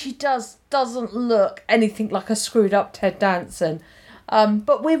that actually doesn't look anything like a screwed up Ted Danson.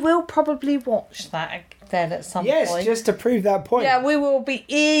 But we will probably watch that then at some point. Yes, just to prove that point. Yeah, we will be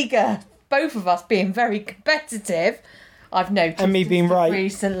eager. Both of us being very competitive. I've noticed. And me being right.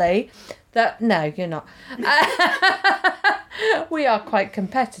 Recently. No, you're not. We are quite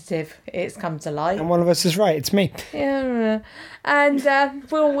competitive. It's come to light. And one of us is right. It's me. Yeah, and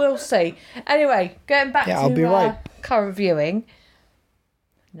we'll see. Anyway, going back to I'll be right. current viewing.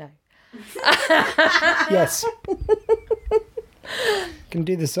 No. Yes. Can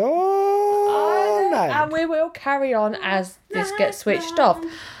do this all night. And we will carry on as this gets switched off.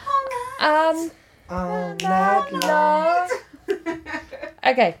 All night long.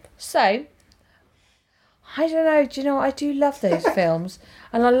 Okay, so I don't know. Do you know what? I do love those films,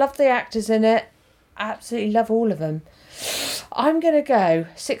 and I love the actors in it. Absolutely love all of them. I'm gonna go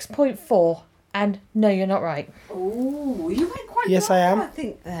 6.4, and no, you're not right. Oh, you went quite quite Yes, I am. I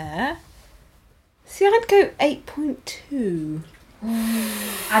think there. See, I'd go 8.2.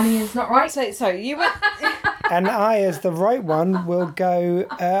 And Ian's not right. So you went. And I, as the right one, will go.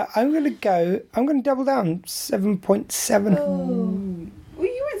 I'm going to double down. 7.7. Well,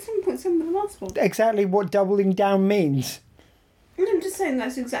 you went 7.7 with the last one. Exactly what doubling down means. I'm just saying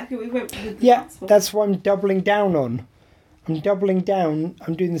that's exactly what we went with the Yeah, last one. that's what I'm doubling down on. I'm doubling down.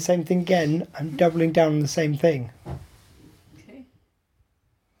 I'm doing the same thing again. I'm doubling down on the same thing. Okay.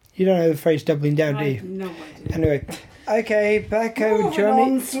 You don't know the phrase doubling down, do I you? have no idea. Anyway, okay, back over Moving Johnny.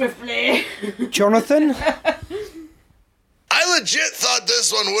 on swiftly. Jonathan? I legit thought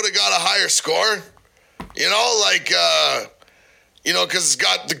this one would have got a higher score. You know, like, because it's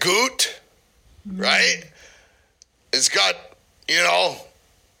got the Goot, right? It's got,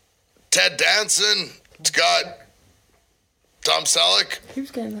 Ted Danson. It's got Tom Selleck. Who's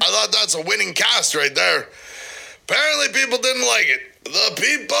getting I that? thought that's a winning cast right there. Apparently people didn't like it. The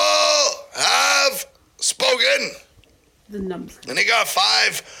people have spoken. The numbers. And he got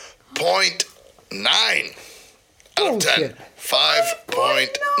 5.9 out of 10. Bullshit.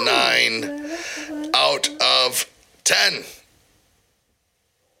 5.9 out of 10.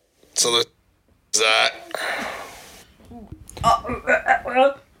 So there's that.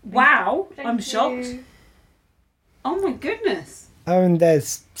 Wow, I'm shocked. Oh my goodness. Oh, and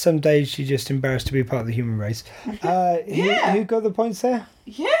there's some days she's just embarrassed to be part of the human race. Yeah. Who got the points there?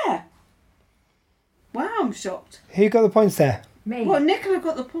 Yeah. Wow, I'm shocked. Who got the points there? Me. Well, Nicola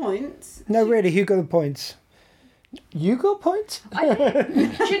got the points. No, really, who got the points? You got points? Do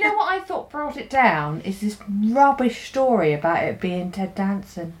you know what I thought brought it down? Is this rubbish story about it being Ted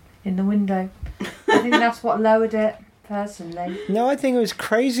Danson in the window. I think that's what lowered it, personally. No, I think it was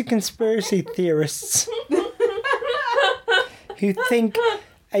crazy conspiracy theorists who think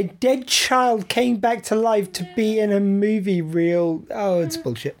a dead child came back to life to be in a movie reel. Oh, it's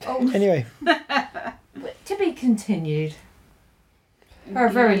bullshit. Anyway. To be continued. For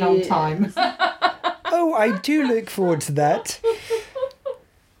a very long time. Oh, I do look forward to that.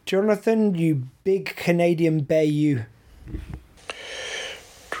 Jonathan, you big Canadian bear, you.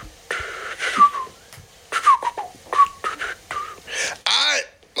 Alright,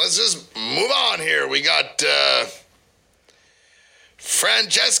 let's just move on here. We got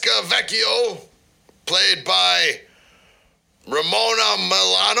Francesca Vecchio, played by Ramona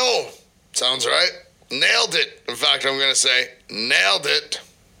Milano. Sounds right. Nailed it. In fact, I'm going to say nailed it.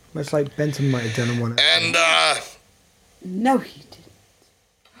 Much like Benton might have done on one. And, No, he didn't.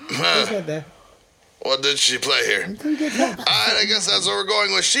 Who's that there? what did she play here? Who did that? Alright, I guess that's what we're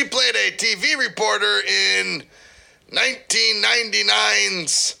going with. She played a TV reporter in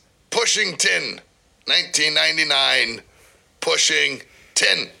 1999's Pushing Tin. 1999 Pushing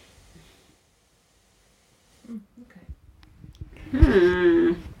Tin.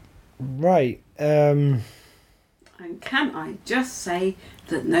 Right. And can I just say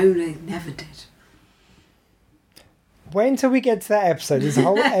that no, they never did. Wait until we get to that episode. There's a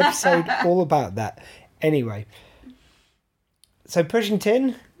whole episode all about that. Anyway. So Pushing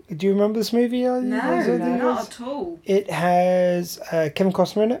Tin, do you remember this movie? No, not at all. It has Kevin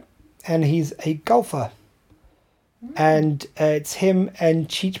Costner in it, and he's a golfer. And it's him and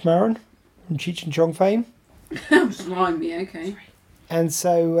Cheech Marin from Cheech and Chong fame. Slimy, okay. And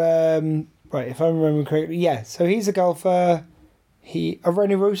so, right, if I remember correctly, yeah, so he's a golfer.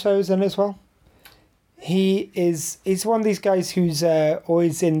 Ronnie Russo's in it as well. He's one of these guys who's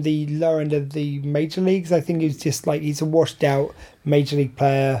always in the lower end of the major leagues. I think he's a washed out major league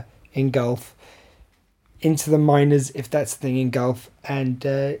player in golf. Into the minors, if that's the thing in golf. And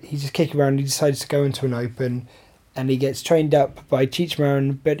he's just kicking around. He decides to go into an open. And he gets trained up by Cheech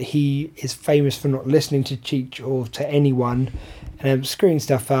Marin, but he is famous for not listening to Cheech or to anyone, and screwing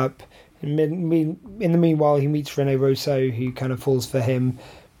stuff up. In the meanwhile, he meets Rene Russo, who kind of falls for him,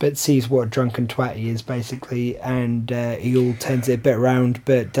 but sees what a drunken twat he is, basically, and he all turns it a bit around,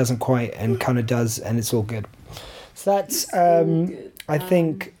 but doesn't quite, and kind of does, and it's all good. So that's, I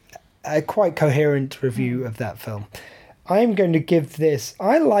think, a quite coherent review of that film. I'm going to give this...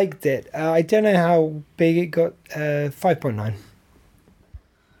 I liked it. I don't know how big it got. 5.9.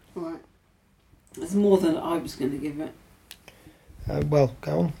 Alright. That's more than I was going to give it. Well,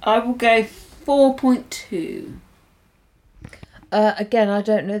 go on. I will go 4.2. Again, I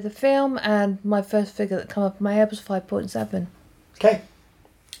don't know the film, and my first figure that came up in my head was 5.7. Okay.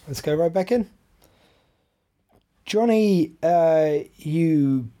 Let's go right back in. Johnny,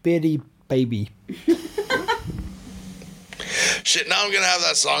 you bitty baby. Shit, now I'm going to have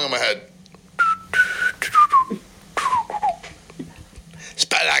that song in my head.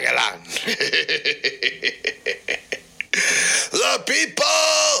 Spalagalan. The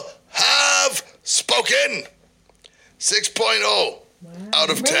people have spoken. 6.0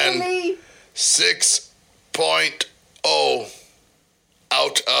 out of 10. Really? 6.0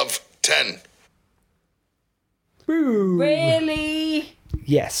 out of 10. Boo. Really?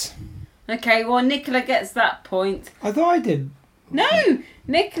 Yes. Okay, well, Nicola gets that point. I thought I did. No,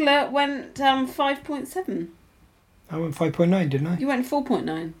 Nicola went 5.7. I went 5.9, didn't I? You went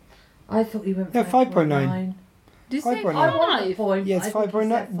 4.9. I thought you went No, 5.9. Did you say 5.9. I want the 5? point. Yeah, it's I think you 5.9.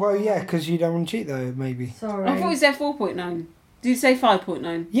 said Well, yeah, 5.9. because you don't want to cheat, though, maybe. Sorry. I thought you said 4.9. Did you say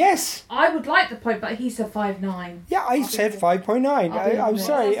 5.9? Yes. I would like the point, but he said 5.9. Yeah, I said 5.9. I'm honest.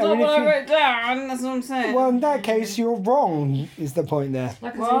 sorry. That's not what I if you... wrote down. That's what I'm saying. Well, in that case, you're wrong, is the point there.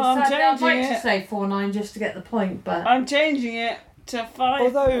 Like Well, I'm I said, I'd changing like to it. say 4.9 just to get the point, but I'm changing it to 5.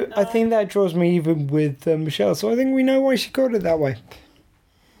 Although, I think that draws me even with Michelle, so I think we know why she got it that way.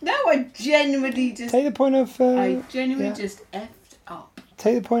 No, I genuinely just... Take the point off... I genuinely yeah. just effed up.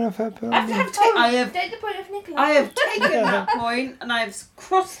 Take the point off her. I have take the point of Nicola. I have taken that point and I've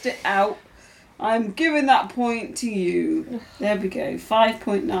crossed it out. I'm giving that point to you. There we go.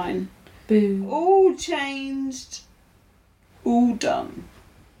 5.9. Boo. All changed. All done.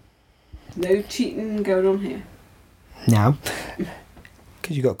 No cheating going on here. No.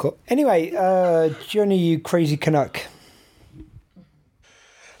 Because you got caught. Anyway, Johnny, you crazy Canuck.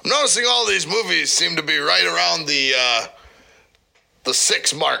 I'm noticing all these movies seem to be right around the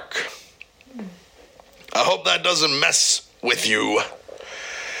 6 mark. I hope that doesn't mess with you.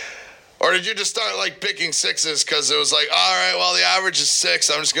 Or did you just start like picking 6s because it was like, all right, well, the average is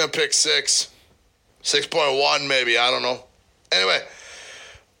 6. I'm just going to pick 6. 6.1 maybe, I don't know. Anyway,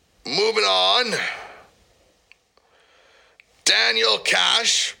 moving on. Daniel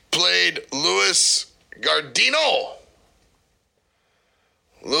Cash played Louis Gardino.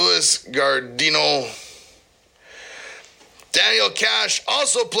 Louis Gardino. Daniel Cash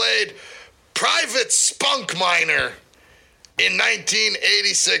also played Private Spunk Miner in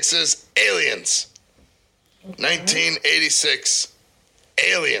 1986's Aliens. 1986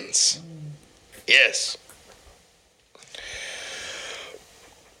 Aliens. Yes.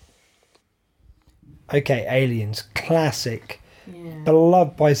 Okay, Aliens. Classic. Yeah.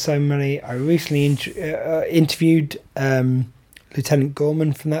 Beloved by so many. I recently interviewed Lieutenant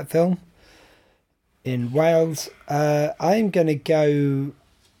Gorman from that film in Wales. I'm going to go...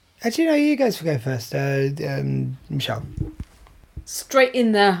 Actually, no, you guys go first. Michelle. Straight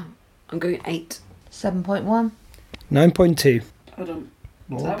in there. I'm going 8. 7.1. 9.2. Hold on.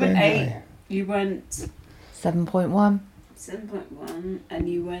 So All I went going 8. high. You went 7.1. 7.1. And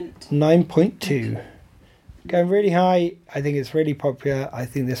you went... 9.2. Going really high. I think it's really popular. I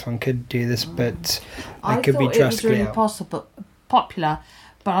think this one could do this, but I could be thought it was drastically really popular,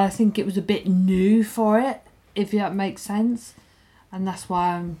 but I think it was a bit new for it, if that makes sense. And that's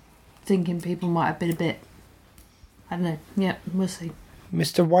why I'm thinking people might have been a bit... I don't know. Yeah, we'll see.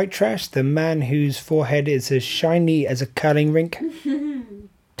 Mr. White Trash, the man whose forehead is as shiny as a curling rink.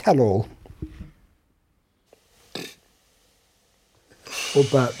 Tell all. Or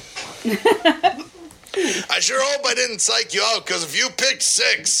burp. I sure hope I didn't psych you out, because if you picked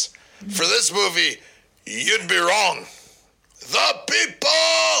 6 for this movie, you'd be wrong. The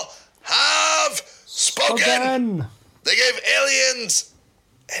people have spoken. Again. They gave Aliens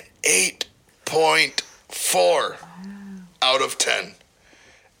an 8.4 out of 10.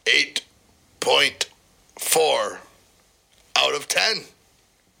 8.4 out of 10.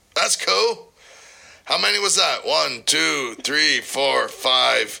 That's cool. How many was that? 1, 2, 3, 4,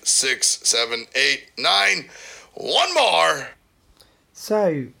 5, 6, 7, 8, 9. One more.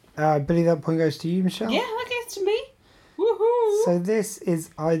 So, I believe that point goes to you, Michelle. Yeah, that gets to me. Woohoo! So this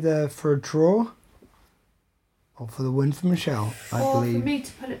is either for a draw or for the win for Michelle, I Or believe. for me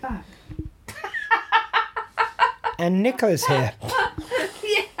to put it back. And Nicola's here.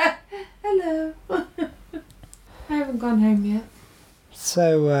 Yeah. Hello. I haven't gone home yet.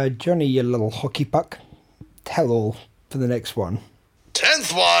 So, Johnny, you little hockey puck, tell all for the next one.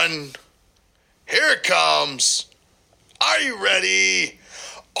 10th one. Here it comes. Are you ready?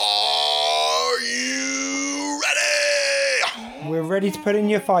 Are you ready? We're ready to put in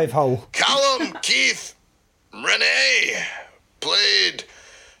your 5-hole. Callum Keith Renee played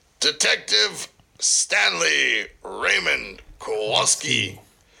Detective Stanley Raymond Kowalski.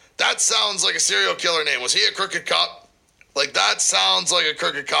 That sounds like a serial killer name. Was he a crooked cop? Like, that sounds like a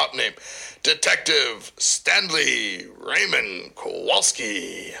crooked cop name. Detective Stanley Raymond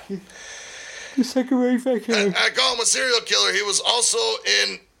Kowalski. The second way back I call him a serial killer. He was also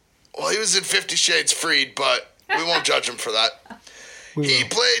in, well, he was in 50 Shades Freed, but we won't judge him for that. He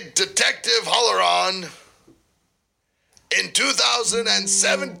played Detective Holleron in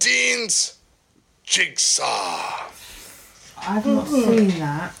 2017's Jigsaw. I've not seen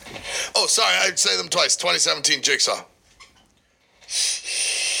that. Oh, sorry, I'd say them twice. 2017 Jigsaw.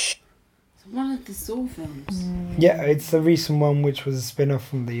 One of the Saw films. Yeah, it's the recent one, which was a spin-off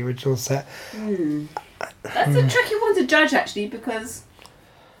from the original set. That's a tricky one to judge, actually, because...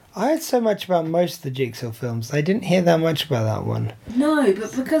 I heard so much about most of the Jigsaw films. I didn't hear that much about that one. No,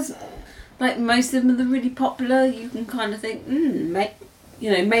 but because, like, most of them are really popular, you can kind of think,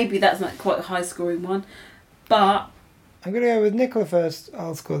 maybe that's not quite a high-scoring one. But... I'm going to go with Nicola first.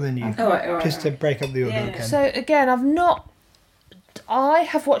 I'll score then you. All right. Just to break up the order again. So again, I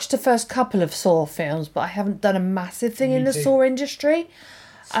have watched the first couple of Saw films, but I haven't done a massive thing in the Saw industry.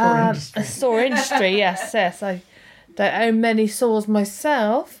 Saw industry, yes. I don't own many Saws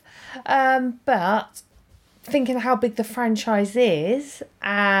myself, but thinking how big the franchise is,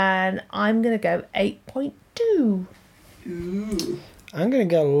 and I'm going to go 8.2. I'm going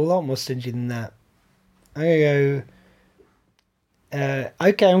to go a lot more stingy than that. I'm going to go...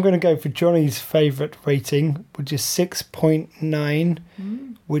 I'm going to go for Johnny's favourite rating, which is 6.9,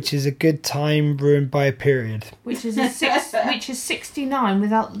 which is a good time ruined by a period. Which is 69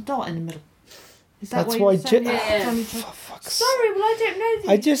 without the dot in the middle. Is that That's what why... Sorry, well, I don't know these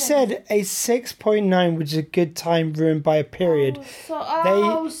I just things. said a 6.9, which is a good time ruined by a period.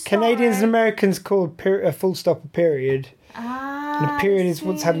 Sorry. Canadians and Americans call a full stop a period. And a period is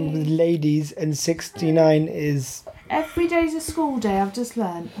what's happened with ladies, and 69 is... Every day's a school day, I've just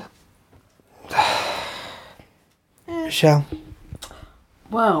learned. Michelle?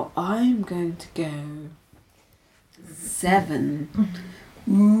 Well, I'm going to go 7.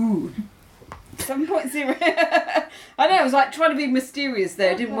 Ooh. 7.0. I know, I was like trying to be mysterious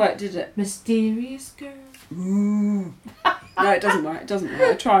there. It didn't work, did it? Mysterious girl. Ooh. No, it doesn't work.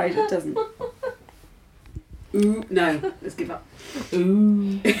 I tried, it doesn't. Ooh, no, let's give up.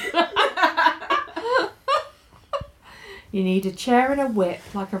 Ooh. You need a chair and a whip,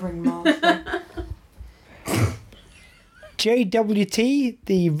 like a ringmaster. JWT,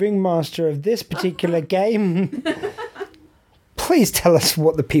 the ringmaster of this particular game, please tell us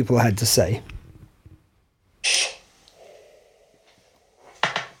what the people had to say.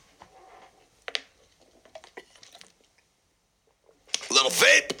 Little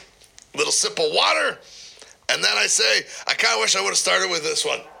vape, little sip of water, and then I say, I kind of wish I would have started with this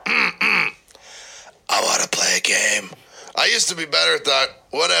one. I want to play a game. I used to be better at that.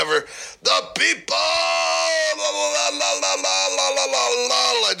 Whatever. The people! La, la, la, la, la, la, la, la,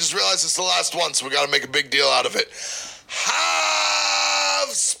 la. I just realized it's the last one, so we got to make a big deal out of it. Have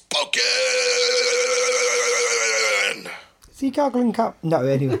spoken! Is he gargling cup? No,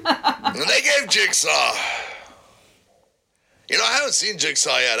 anyway. And they gave Jigsaw. You know, I haven't seen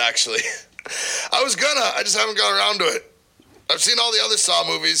Jigsaw yet, actually. I just haven't got around to it. I've seen all the other Saw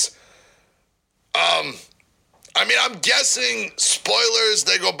movies. I mean, I'm guessing, spoilers,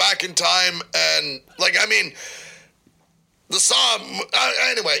 they go back in time and, the Saw,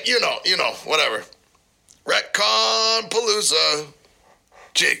 anyway, you know, whatever. Retcon Palooza,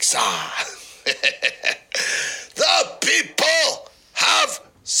 Jigsaw. The people have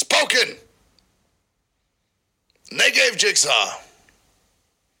spoken. And they gave Jigsaw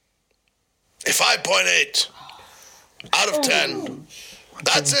a 5.8 out of 10.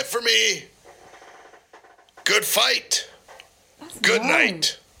 That's it for me. Good fight. Good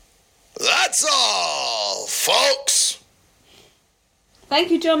night. That's all, folks.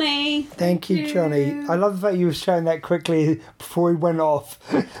 Thank you, Johnny. Thank you, Johnny. I love the fact you were showing that quickly before we went off.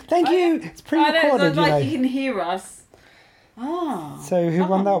 Thank you. It's pre-recorded, I know, you can hear us. Ah. So who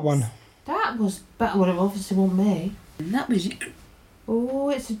won that one? That was better. Well, it obviously wasn't me. And that was you. Oh,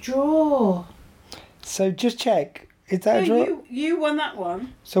 it's a draw. So just check. Is that a No, draw? you won that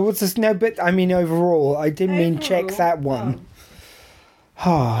one. So what's this? No, but I mean overall. I didn't mean check Overall? that one.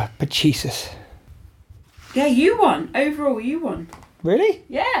 But Jesus. Yeah, you won. Overall, you won. Really?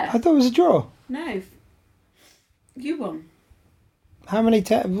 Yeah. I thought it was a draw. No. You won. How many?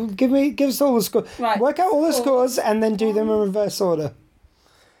 Give us all the scores. Right. Work out all the Four. scores and then do them in reverse order.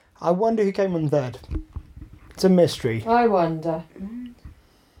 I wonder who came on third. It's a mystery. I wonder.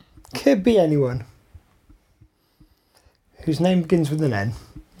 Could be anyone. Whose name begins with an N.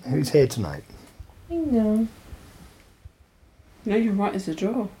 Who's here tonight? No. No, you're right. It's a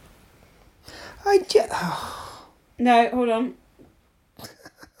draw. No, hold on.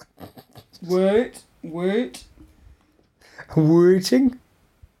 Wait. Waiting.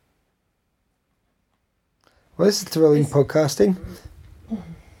 Well, this is thrilling podcasting.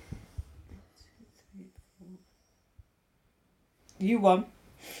 You won.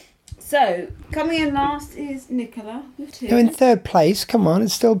 So, coming in last is Nicola with 2. You're in third place. Come on,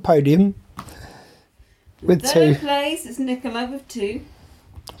 it's still podium. With Third 2. place is Nicola with 2.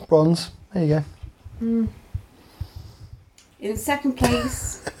 Bronze. There you go. In second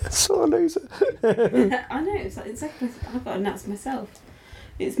place... Sore loser. I know, it's like in second place, I've got to announce myself.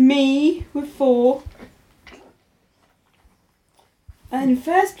 It's me with 4. And in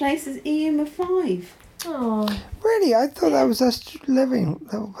first place is Ian with 5. Oh. Really? I thought that was us living.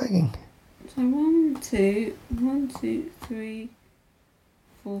 That was begging. So 1, 2, 3,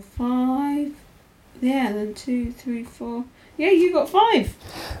 4, 5. Yeah, then 2, 3, 4. Yeah, you got 5.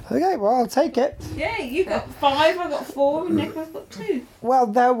 Okay, well, I'll take it. Yeah, you got 5, I got 4, and Nicola's got 2.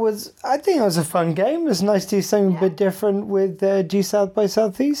 Well, I think it was a fun game. It was nice to do something a bit different with Due South by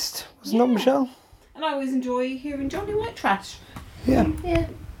Southeast. Was it not, Michelle? And I always enjoy hearing Johnny White Trash. Yeah.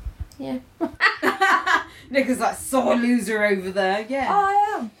 Yeah. Nicola's like sore loser over there. Yeah.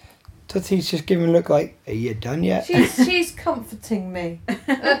 I am. Totti's just giving a look like, are you done yet? She's comforting me.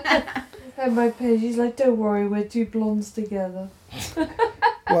 And my page, she's like, don't worry, we're 2 blondes together.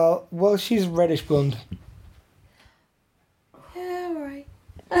 well, she's reddish blonde. Yeah, alright.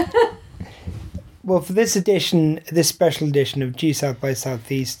 Well, for this special edition of Due South by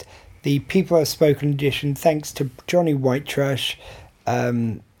Southeast, the People Have Spoken edition, thanks to Johnny White Trash,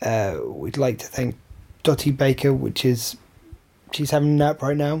 we'd like to thank Dottie Baker, she's having a nap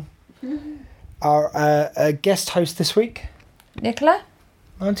right now. Our guest host this week, Nicola?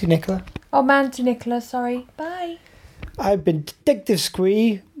 Auntie Nicola. Oh, Auntie Nicola, sorry. Bye. I've been Detective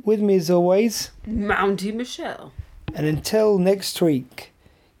Squee, with me as always. Mountie Michelle. And until next week,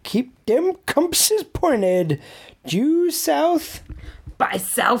 keep them compasses pointed due south By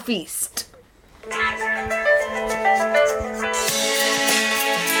Southeast.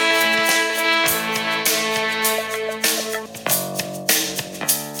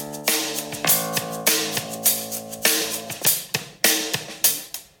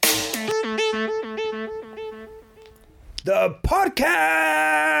 The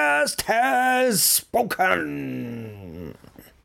podcast has spoken.